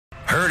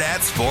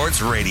Hurrdat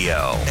Sports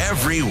Radio,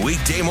 every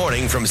weekday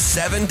morning from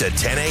 7 to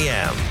 10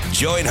 a.m.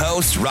 Join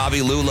hosts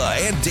Robbie Lula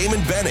and Damon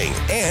Benning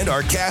and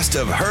our cast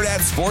of Hurrdat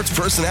Sports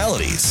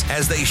personalities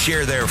as they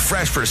share their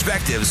fresh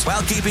perspectives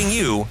while keeping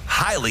you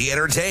highly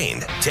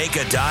entertained. Take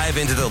a dive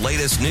into the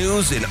latest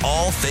news in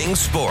all things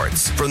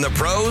sports, from the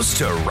pros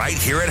to right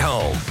here at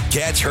home.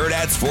 Catch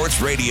Hurrdat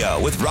Sports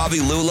Radio with Robbie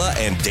Lula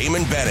and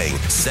Damon Benning,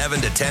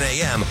 7 to 10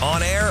 a.m.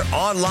 on air,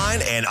 online,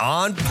 and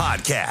on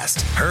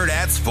podcast.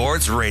 Hurrdat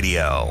Sports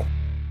Radio.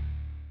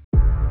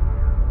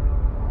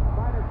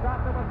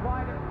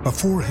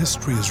 Before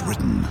history is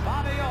written,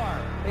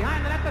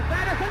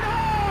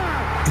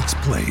 it's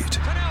played.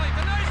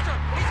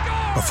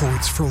 Before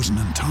it's frozen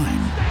in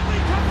time,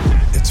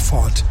 it's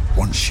fought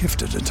one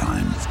shift at a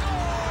time.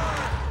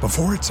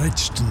 Before it's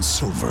etched in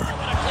silver,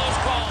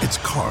 it's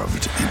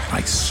carved in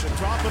ice.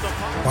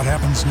 What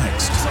happens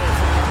next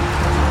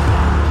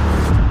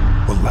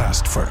will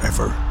last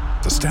forever.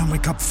 The Stanley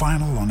Cup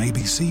Final on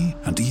ABC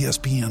and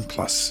ESPN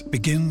Plus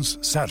begins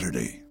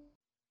Saturday.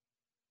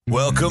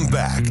 Welcome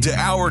back to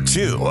Hour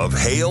 2 of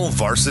Hail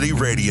Varsity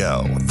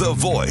Radio, the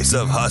voice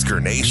of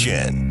Husker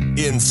Nation.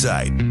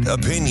 Insight,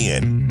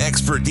 opinion,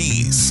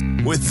 expertise,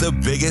 with the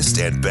biggest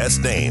and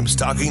best names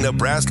talking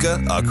Nebraska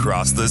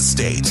across the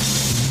state.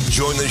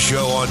 Join the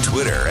show on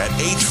Twitter at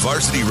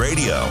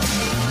HVarsityRadio.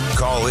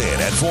 Call in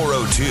at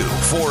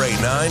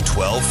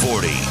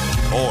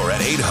 402-489-1240 or at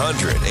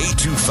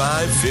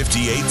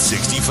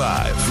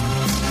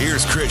 800-825-5865.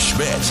 Here's Chris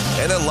Schmidt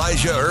and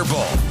Elijah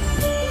Herbal.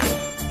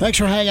 Thanks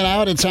for hanging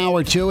out. It's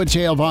Hour 2 at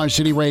Hail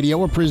Varsity Radio.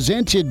 We're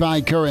presented by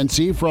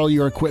Currency. For all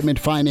your equipment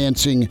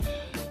financing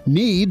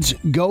needs,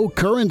 go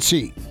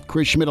Currency.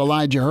 Chris Schmidt,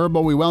 Elijah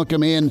Herbal. We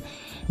welcome in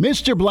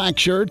Mr.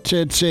 Blackshirt.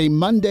 It's a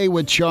Monday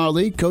with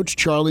Charlie. Coach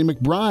Charlie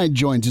McBride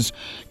joins us.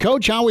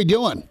 Coach, how are we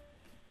doing?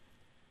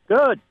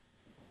 Good.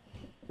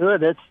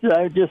 It's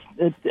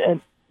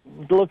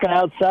looking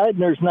outside,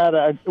 and there's not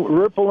a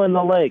ripple in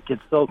the lake.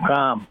 It's so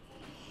calm.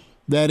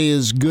 That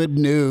is good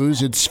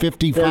news. It's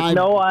 55. There's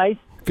no ice.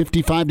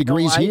 55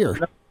 degrees here.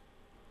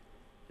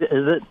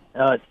 Is it?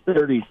 It's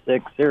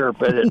 36 here,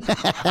 but it's...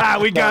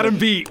 we got him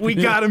beat.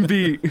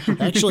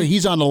 Actually,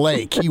 he's on the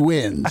lake. He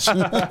wins.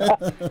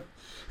 Well,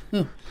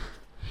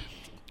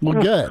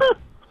 good.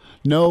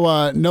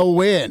 No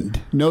wind,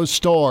 no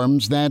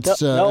storms.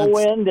 That's no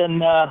wind,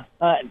 and I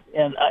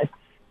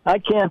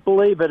can't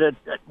believe it.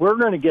 We're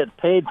going to get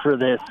paid for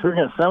this.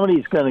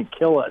 Somebody's going to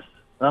kill us.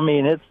 I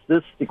mean,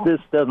 this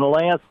doesn't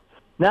last.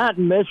 Not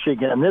in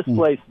Michigan. This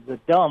place is a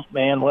dump,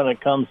 man, when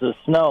it comes to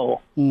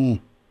snow.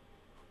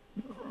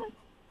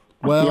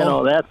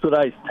 Well, that's what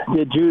I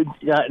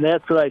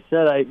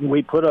said.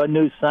 We put a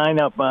new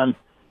sign up on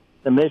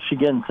the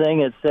Michigan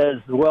thing. It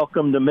says,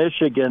 "Welcome to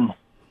Michigan,"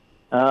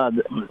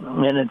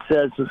 and it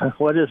says,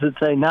 what does it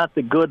say? Not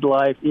the good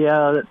life.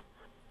 Yeah,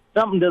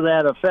 something to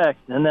that effect.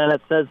 And then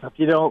it says, if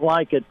you don't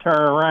like it,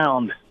 turn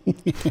around.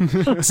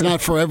 It's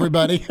not for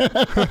everybody.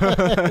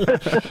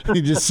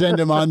 You just send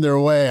them on their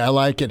way. I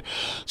like it.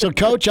 So,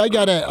 Coach, I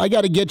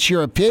gotta get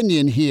your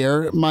opinion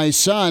here. My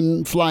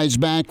son flies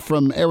back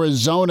from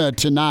Arizona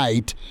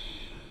tonight.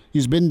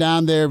 He's been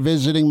down there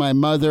visiting my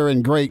mother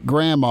and great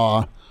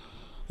grandma,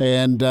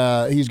 and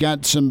he's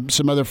got some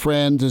other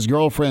friends. His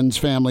girlfriend's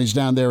family's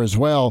down there as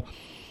well.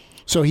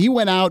 So he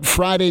went out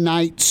Friday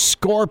night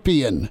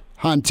scorpion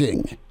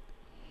hunting.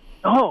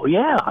 Oh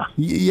yeah,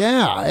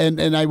 yeah,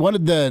 and I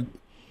wanted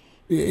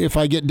if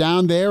I get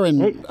down there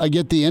and I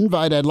get the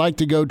invite, I'd like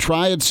to go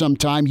try it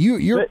sometime.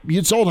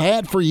 It's old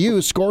hat for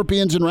you,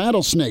 scorpions and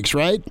rattlesnakes,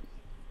 right?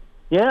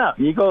 Yeah,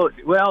 you go.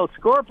 Well,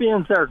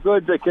 scorpions are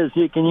good because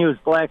you can use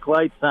black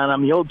lights on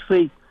them. You'll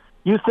see.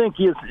 You think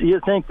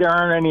there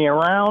aren't any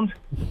around?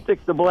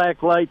 Stick the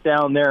black light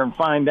down there and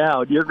find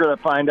out. You're going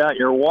to find out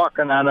you're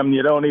walking on them.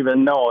 You don't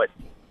even know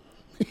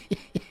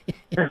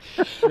it.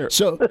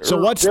 So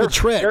what's the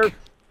trick?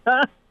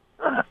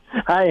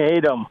 I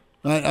hate them.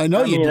 I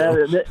know you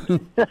do.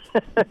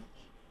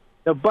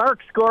 The bark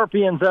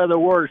scorpions are the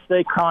worst.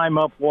 They climb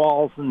up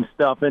walls and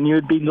stuff, and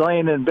you'd be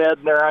laying in bed,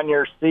 and they're on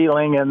your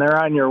ceiling, and they're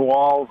on your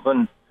walls,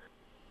 and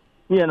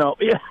they don't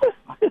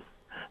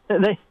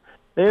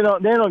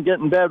get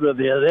in bed with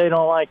you. They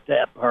don't like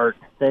that part.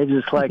 They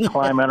just like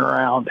climbing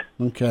around.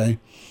 Okay.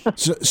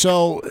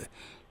 So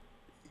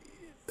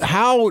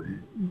how,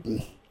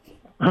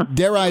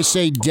 dare I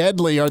say,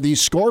 deadly are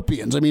these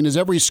scorpions? I mean, is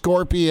every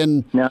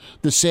scorpion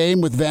the same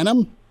with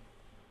venom?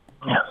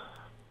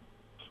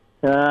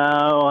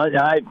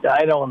 I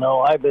don't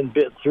know. I've been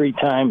bit 3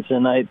 times,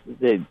 and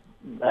they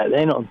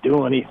don't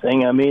do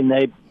anything. I mean,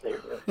 it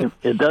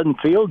doesn't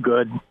feel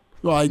good.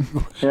 Well,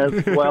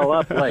 They swell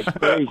up like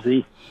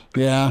crazy.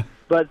 Yeah.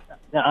 But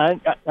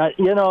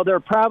there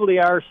probably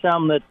are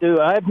some that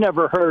do. I've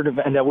never heard of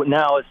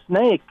now a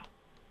snake.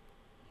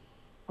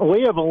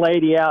 We have a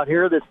lady out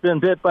here that's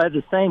been bit by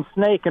the same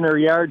snake in her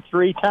yard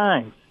 3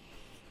 times.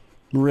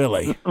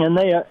 Really? And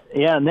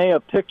they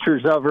have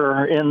pictures of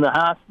her in the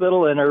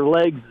hospital, and her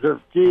legs are,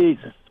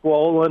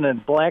 swollen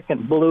and black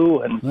and blue.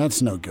 And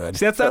that's no good.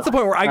 See, that's the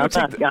point where I'd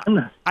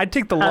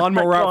take the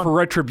lawnmower out for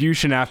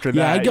retribution after that.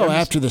 Yeah, I'd go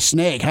after the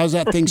snake. How's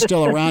that thing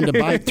still around to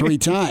bite 3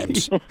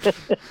 times?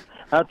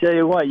 I'll tell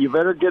you what, you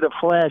better get a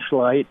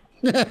flashlight,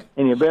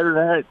 and you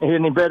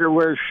better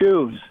wear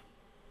shoes,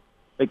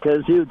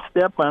 because you'd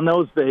step on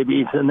those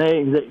babies, and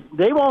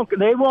they won't.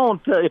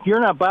 If you're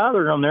not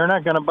bothering them, they're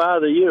not going to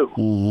bother you.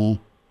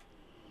 Mm-hmm.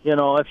 You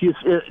know,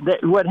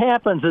 what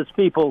happens is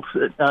people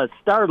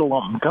startle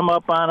them, come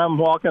up on them,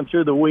 walking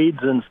through the weeds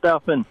and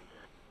stuff, and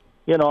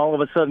all of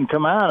a sudden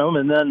come on them,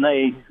 and then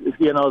they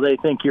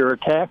think you're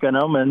attacking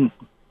them.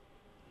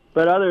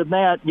 But other than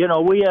that,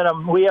 we have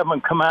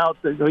them come out.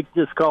 We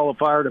just call the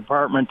fire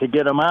department to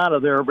get them out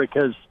of there,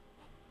 because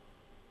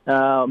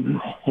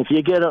if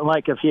you get it,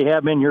 like if you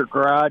have them in your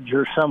garage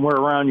or somewhere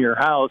around your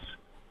house,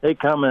 they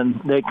come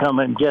and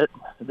get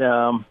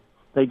them,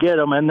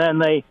 and then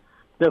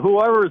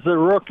whoever's the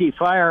rookie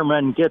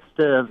fireman has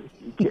to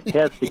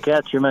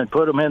catch them and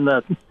put them in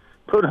the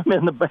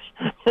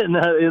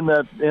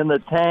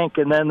tank,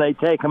 and then they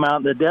take them out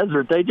in the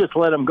desert. They just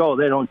let them go.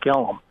 They don't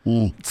kill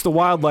them. It's the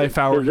wildlife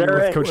hour here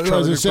with Coach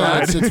Charlie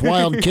McBride. It's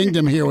Wild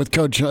Kingdom here with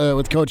Coach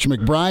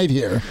McBride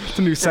here. It's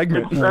a new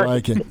segment. I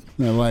like it.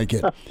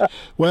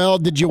 Well,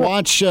 did you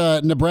watch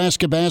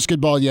Nebraska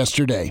basketball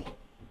yesterday?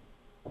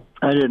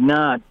 I did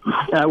not.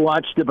 I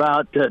watched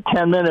about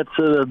 10 minutes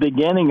of the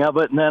beginning of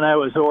it, and then I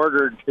was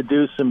ordered to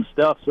do some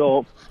stuff,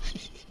 so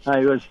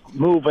I was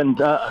moving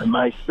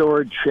my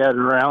storage shed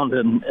around,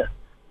 and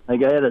I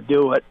had to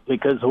do it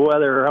because the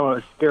weather. I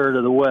was scared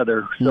of the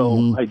weather,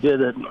 so I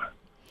did it.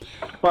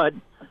 But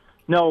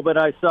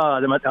I saw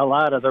a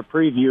lot of the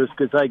previews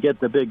because I get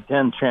the Big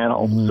Ten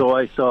channel, so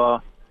I saw,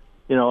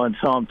 and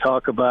saw him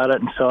talk about it,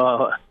 and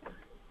saw,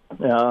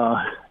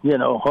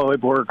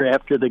 Hoiberg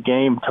after the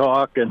game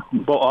talk, and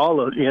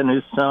and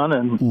his son,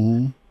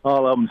 and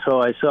all of them. So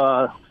I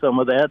saw some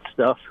of that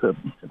stuff,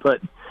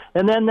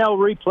 and then they'll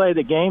replay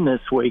the game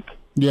this week.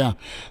 Yeah,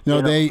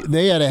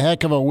 they had a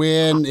heck of a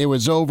win. It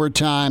was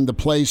overtime. The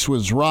place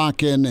was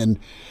rocking, and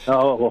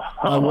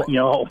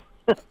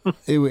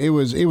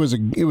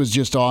it was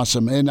just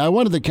awesome. And I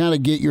wanted to kind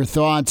of get your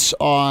thoughts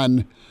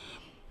on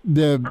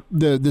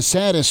the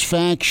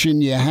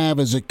satisfaction you have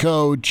as a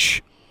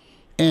coach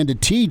and a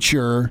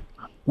teacher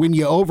when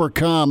you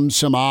overcome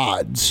some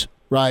odds,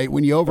 right?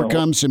 When you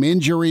overcome some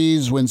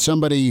injuries, when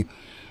somebody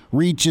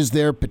reaches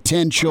their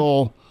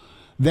potential.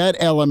 That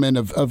element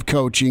of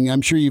coaching,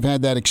 I'm sure you've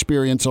had that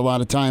experience a lot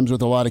of times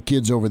with a lot of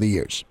kids over the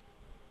years.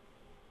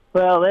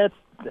 Well,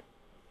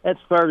 that's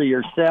part of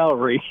your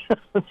salary,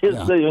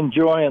 just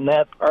enjoying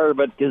that part of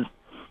it, because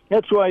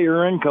that's why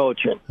you're in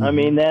coaching. I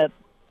mean, that,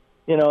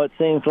 it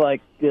seems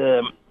like,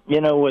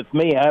 with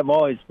me, I've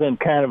always been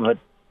kind of a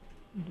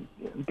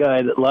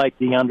guy that liked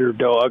the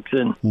underdogs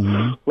and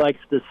likes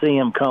to see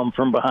them come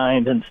from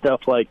behind and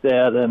stuff like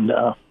that, and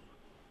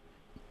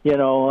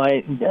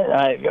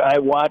I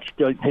watched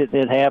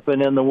it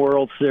happen in the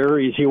World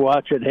Series. You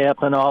watch it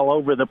happen all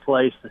over the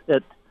place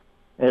at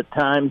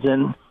times.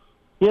 And,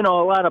 a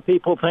lot of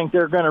people think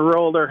they're going to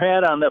roll their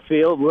head on the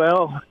field.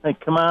 Well, they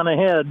come on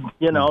ahead.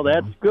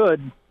 That's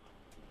good.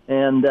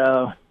 And,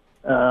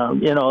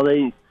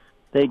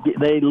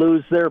 they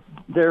lose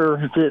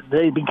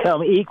they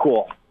become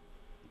equal.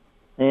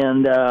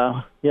 And,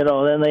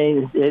 then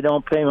they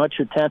don't pay much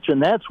attention.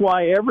 That's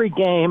why every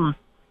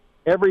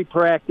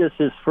practice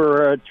is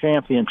for a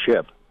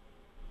championship.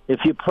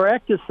 If you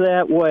practice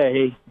that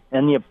way,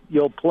 and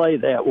you'll play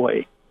that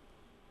way.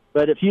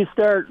 But if you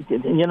start,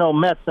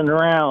 messing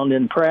around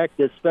in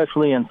practice,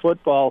 especially in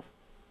football,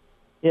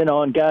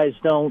 and guys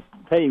don't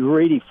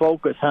really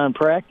focus on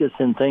practice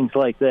and things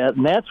like that.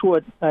 And that's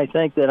what I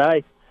think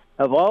that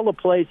of all the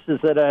places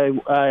that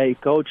I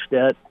coached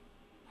at,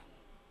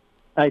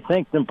 I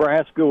think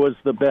Nebraska was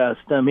the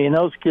best. I mean,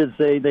 those kids,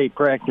 they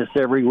practiced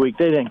every week.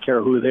 They didn't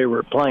care who they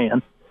were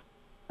playing.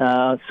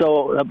 There was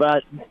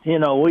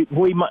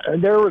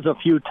a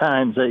few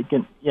times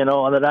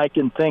that I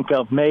can think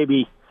of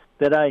maybe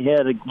that I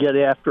had to get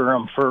after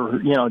them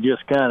for,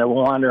 just kind of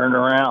wandering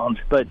around.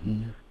 But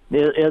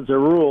as a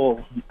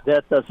rule,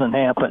 that doesn't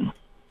happen.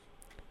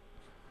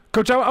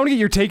 Coach, I want to get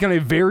your take on a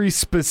very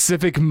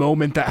specific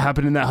moment that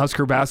happened in that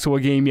Husker basketball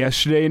game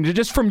yesterday. And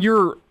just from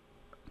your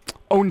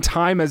own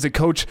time as a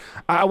coach,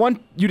 I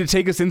want you to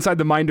take us inside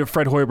the mind of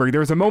Fred Hoiberg.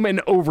 There was a moment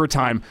in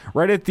overtime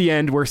right at the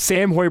end where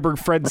Sam Hoiberg,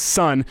 Fred's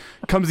son,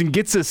 comes and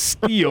gets a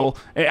steal.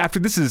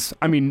 After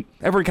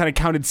everyone kind of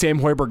counted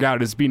Sam Hoiberg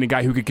out as being a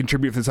guy who could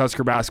contribute for this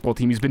Husker basketball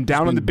team. He's been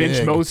down on the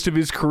bench most of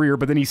his career,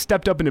 but then he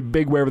stepped up in a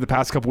big way over the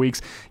past couple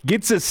weeks,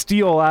 gets a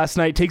steal last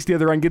night, takes the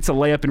other end, gets a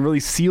layup, and really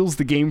seals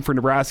the game for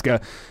Nebraska.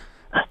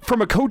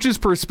 From a coach's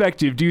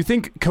perspective, do you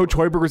think Coach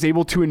Hoiberg was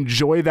able to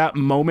enjoy that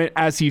moment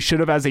as he should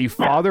have as a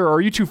father, or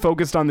are you too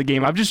focused on the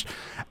game? I'm just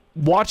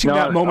watching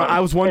that moment. I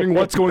was wondering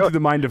what's going through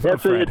the mind of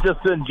Fred. You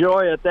just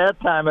enjoy it that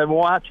time and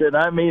watch it.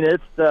 I mean,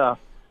 it's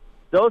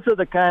those are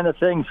the kind of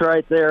things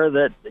right there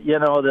that,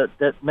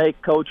 that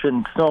make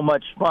coaching so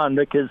much fun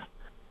because,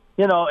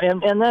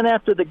 and then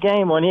after the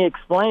game when he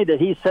explained it,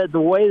 he said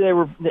the way they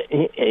were,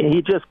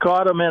 he just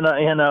caught them in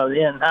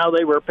how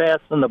they were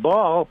passing the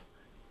ball,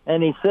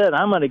 and he said,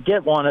 "I'm going to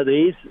get one of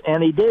these,"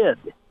 and he did.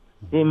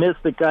 He missed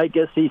I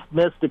guess he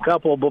missed a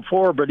couple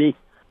before, but he,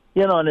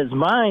 in his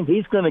mind,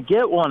 he's going to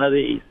get one of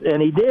these,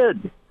 and he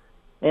did.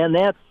 And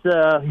that's,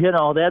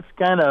 that's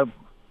kind of,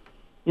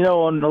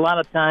 and a lot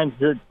of times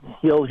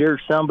you'll hear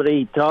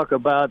somebody talk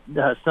about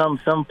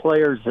some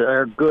players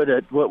are good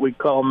at what we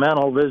call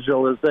mental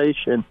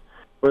visualization,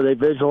 where they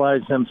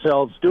visualize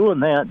themselves doing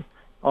that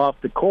off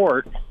the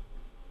court.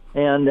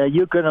 And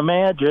you can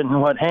imagine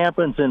what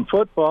happens in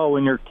football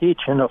when you're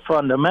teaching a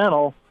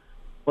fundamental,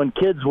 when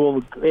kids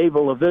will be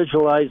able to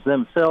visualize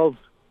themselves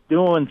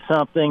doing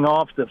something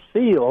off the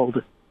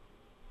field.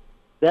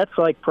 That's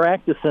like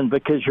practicing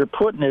because you're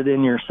putting it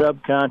in your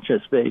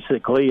subconscious,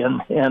 basically,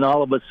 and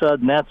all of a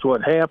sudden that's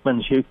what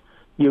happens.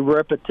 You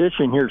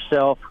repetition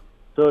yourself,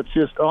 so it's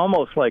just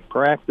almost like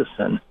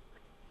practicing.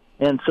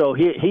 And so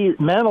he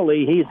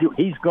mentally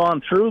he's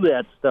gone through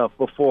that stuff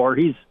before.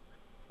 He's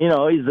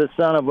the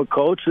son of a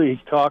coach, so he's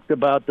talked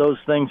about those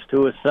things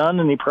to his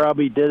son, and he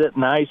probably did it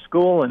in high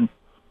school and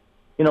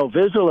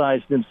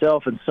visualized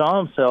himself and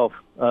saw himself.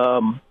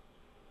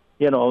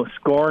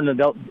 Scoring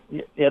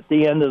at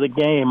the end of the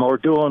game or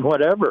doing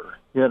whatever,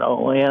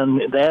 and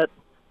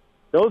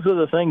those are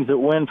the things that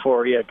win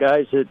for you,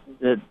 guys.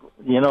 That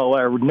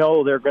I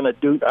know they're going to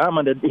do.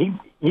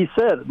 He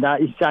said,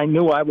 I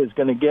knew I was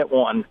going to get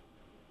one,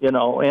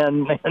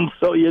 and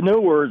so you knew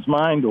where his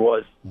mind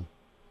was.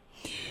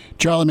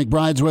 Charlie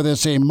McBride's with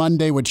us. A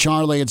Monday with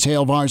Charlie. It's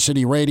Hail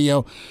Varsity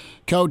Radio.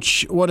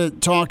 Coach, want to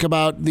talk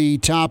about the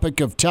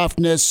topic of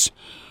toughness?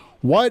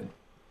 What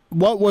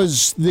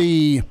was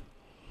the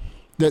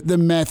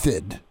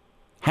method?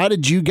 How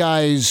did you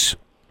guys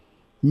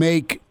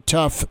make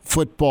tough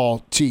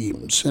football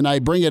teams? And I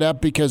bring it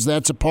up because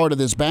that's a part of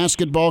this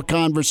basketball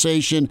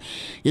conversation.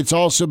 It's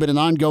also been an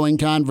ongoing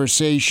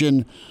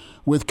conversation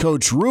with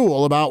Coach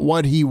Rule about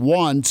what he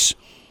wants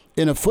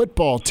in a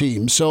football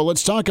team. So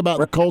let's talk about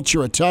the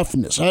culture of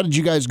toughness. How did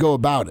you guys go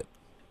about it?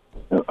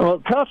 Well,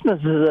 toughness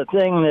is a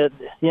thing that,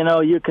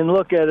 you can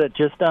look at it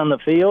just on the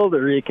field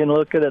or you can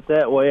look at it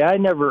that way.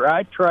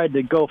 I tried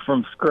to go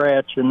from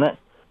scratch, and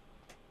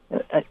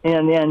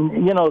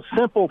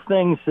simple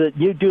things that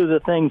you do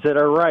the things that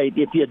are right.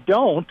 If you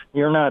don't,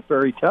 you're not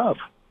very tough.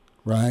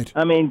 Right.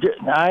 I mean,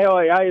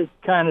 I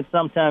kind of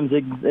sometimes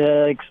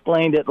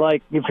explained it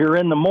like if you're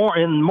in the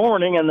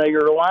morning and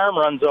your alarm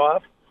runs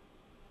off,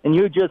 and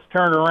you just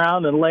turn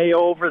around and lay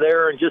over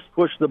there and just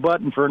push the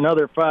button for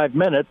another 5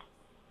 minutes.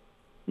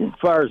 As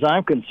far as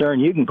I'm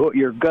concerned, you can put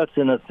your guts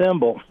in a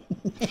thimble,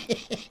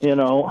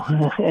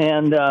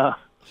 and.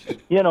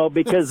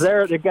 Because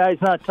the guy's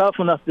not tough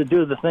enough to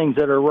do the things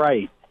that are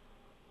right,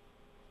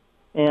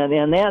 and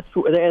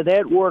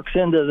that works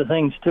into the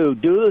things too.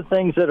 Do the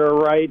things that are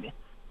right,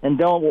 and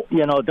don't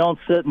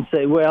sit and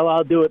say, "Well,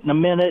 I'll do it in a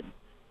minute."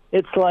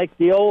 It's like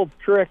the old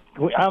trick.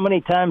 How many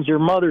times your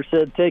mother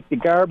said, "Take the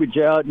garbage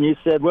out," and you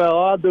said, "Well,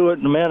 I'll do it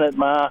in a minute,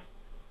 Ma."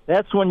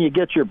 That's when you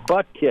get your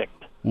butt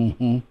kicked.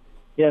 Mm-hmm.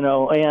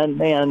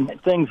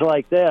 And things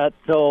like that.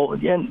 So,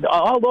 and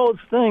all those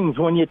things,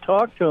 when you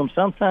talk to them,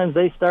 sometimes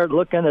they start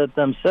looking at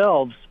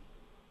themselves.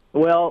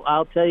 Well,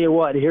 I'll tell you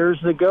what, here's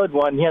the good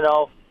one.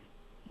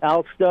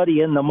 I'll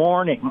study in the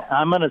morning.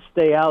 I'm going to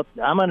stay out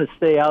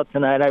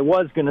tonight. I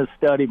was going to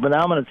study, but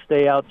I'm going to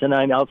stay out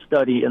tonight. I'll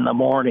study in the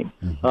morning.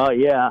 Oh,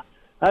 yeah.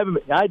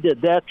 I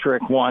did that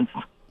trick once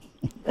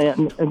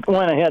and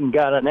went ahead and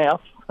got an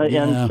F.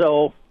 Yeah. And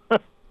so,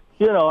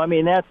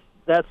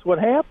 that's what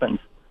happens.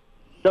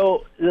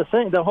 So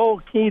the whole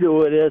key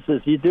to it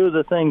is you do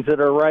the things that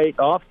are right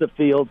off the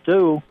field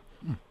too,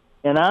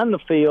 and on the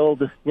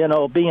field,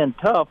 being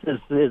tough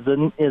is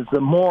the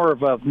more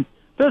of a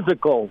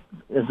physical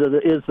is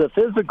the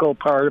physical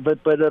part of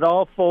it, but it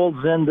all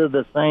folds into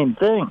the same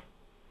thing.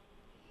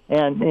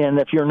 And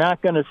if you're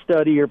not going to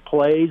study your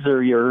plays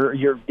or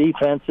your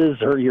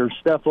defenses or your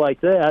stuff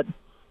like that,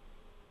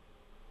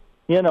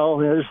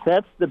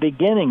 that's the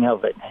beginning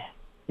of it.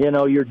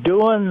 You're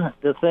doing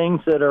the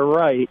things that are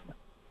right.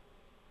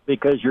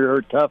 Because you're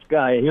a tough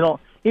guy,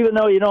 even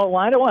though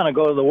I don't want to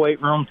go to the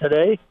weight room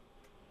today.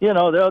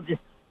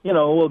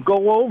 We'll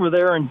go over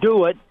there and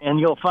do it, and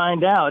you'll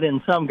find out.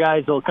 And some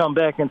guys will come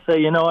back and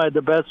say, I had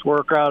the best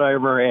workout I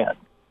ever had,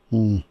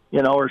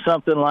 or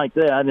something like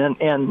that.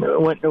 And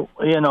when,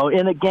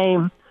 in a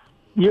game,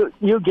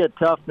 you get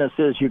toughness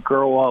as you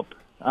grow up.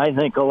 I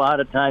think a lot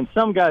of times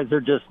some guys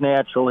are just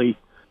naturally,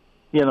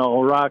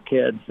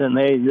 rockheads, and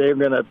they're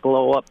going to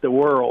blow up the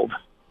world.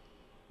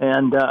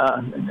 And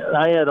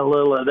I had a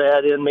little of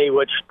that in me,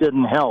 which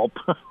didn't help.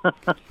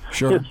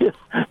 Sure.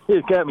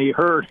 It got me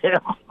hurt.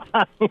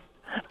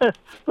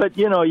 But,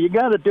 you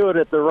got to do it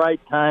at the right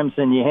times,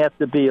 and you have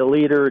to be a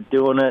leader at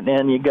doing it.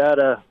 And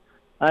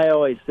I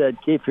always said,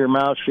 keep your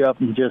mouth shut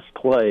and just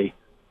play.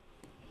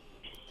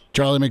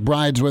 Charlie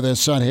McBride's with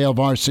us on Hail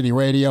Varsity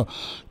Radio.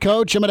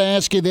 Coach, I'm going to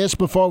ask you this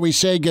before we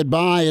say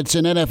goodbye. It's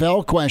an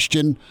NFL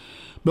question,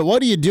 but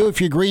what do you do if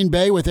you're Green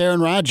Bay with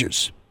Aaron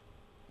Rodgers?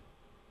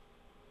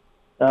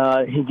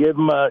 He give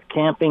him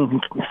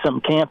some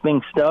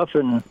camping stuff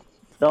and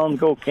tell him to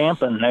go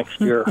camping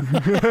next year.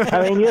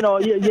 I mean, you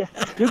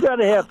got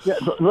to have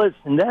 –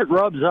 listen, that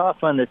rubs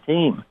off on the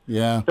team.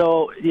 Yeah.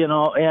 So,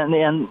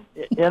 and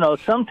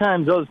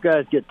sometimes those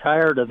guys get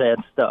tired of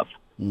that stuff.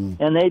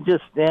 And they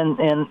just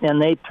and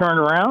they turn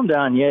around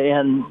on you,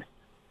 and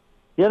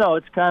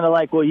it's kind of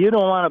like, well, you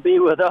don't want to be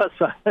with us,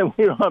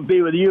 we don't want to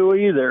be with you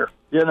either,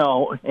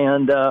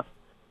 And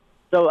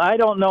so I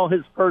don't know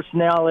his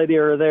personality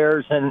or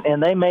theirs,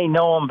 and they may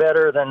know him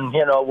better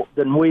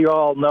than we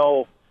all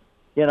know.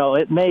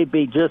 It may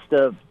be just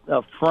a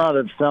front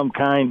of some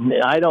kind.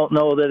 I don't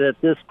know that at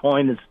this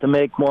point it's to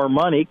make more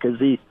money because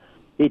he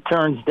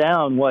turns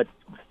down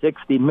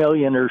 $60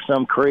 million or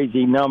some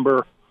crazy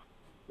number.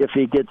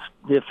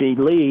 If he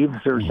leaves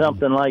or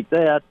something like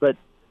that, but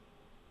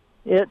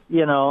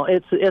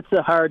it's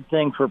a hard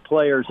thing for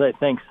players. I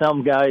think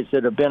some guys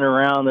that have been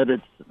around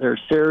they're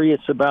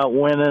serious about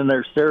winning,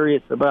 they're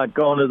serious about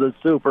going to the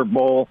Super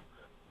Bowl,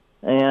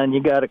 and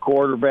you got a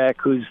quarterback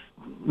who's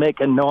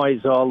making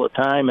noise all the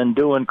time and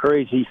doing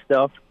crazy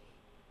stuff.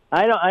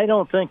 I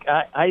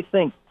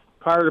think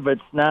part of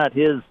it's not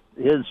his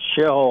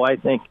show. I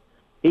think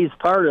he's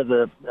part of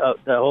the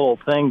whole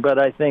thing, but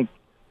I think.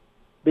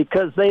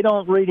 Because they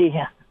don't really,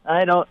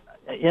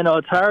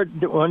 it's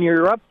hard when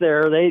you're up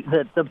there.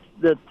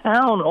 The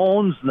town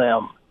owns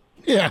them.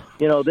 Yeah.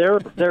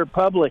 They're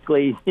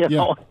publicly,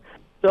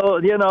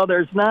 So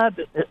there's not.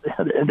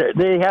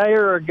 They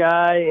hire a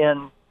guy,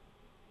 and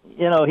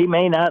he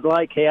may not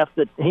like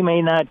he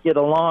may not get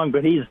along,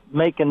 but he's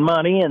making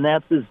money, and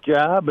that's his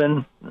job,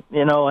 and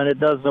and it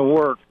doesn't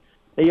work.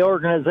 The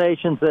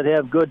organizations that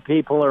have good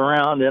people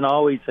around and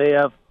always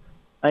have.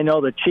 I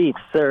know the Chiefs,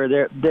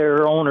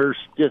 their owners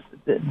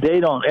they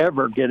don't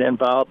ever get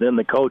involved in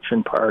the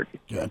coaching part.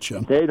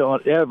 Gotcha. They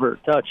don't ever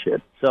touch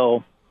it.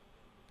 So,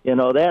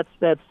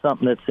 that's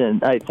something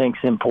that's I think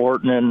is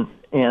important,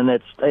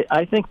 and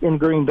I think in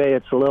Green Bay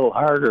it's a little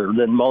harder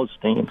than most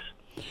teams.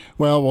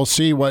 Well, we'll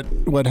see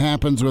what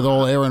happens with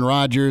old Aaron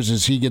Rodgers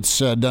as he gets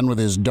done with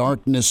his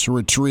darkness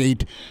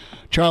retreat.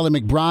 Charlie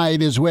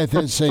McBride is with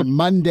us a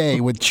Monday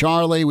with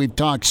Charlie. We've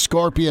talked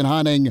scorpion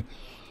hunting.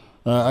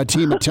 A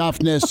team of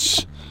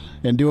toughness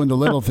and doing the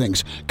little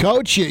things.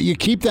 Coach, you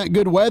keep that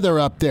good weather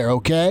up there,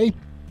 okay?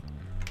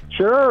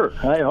 Sure,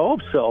 I hope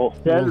so.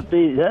 That'd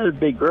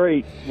be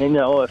great,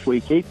 if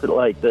we keep it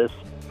like this.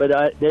 But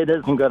it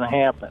isn't going to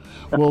happen.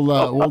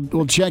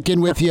 We'll check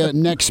in with you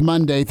next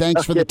Monday.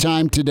 Thanks for the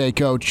time today,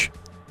 Coach.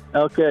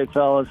 Okay,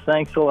 fellas.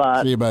 Thanks a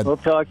lot. See you, bud. We'll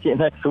talk to you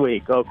next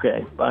week.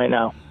 Okay, bye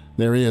now.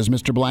 There he is,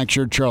 Mr.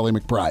 Blackshirt, Charlie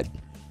McBride.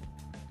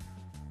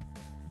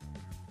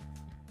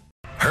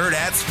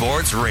 Hurrdat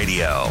Sports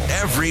Radio,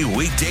 every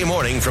weekday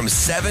morning from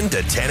 7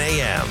 to 10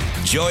 a.m.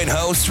 Join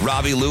hosts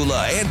Robbie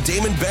Lula and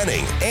Damon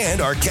Benning and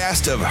our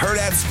cast of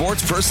Hurrdat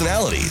Sports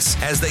personalities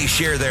as they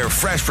share their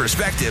fresh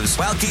perspectives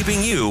while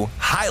keeping you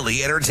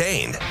highly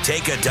entertained.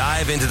 Take a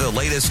dive into the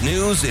latest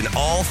news in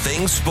all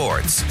things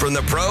sports, from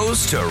the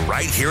pros to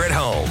right here at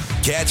home.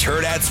 Catch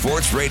Hurrdat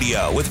Sports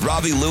Radio with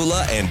Robbie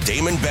Lula and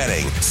Damon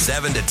Benning,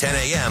 7 to 10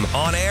 a.m.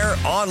 on air,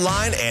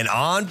 online, and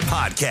on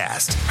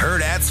podcast.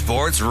 Hurrdat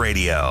Sports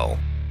Radio.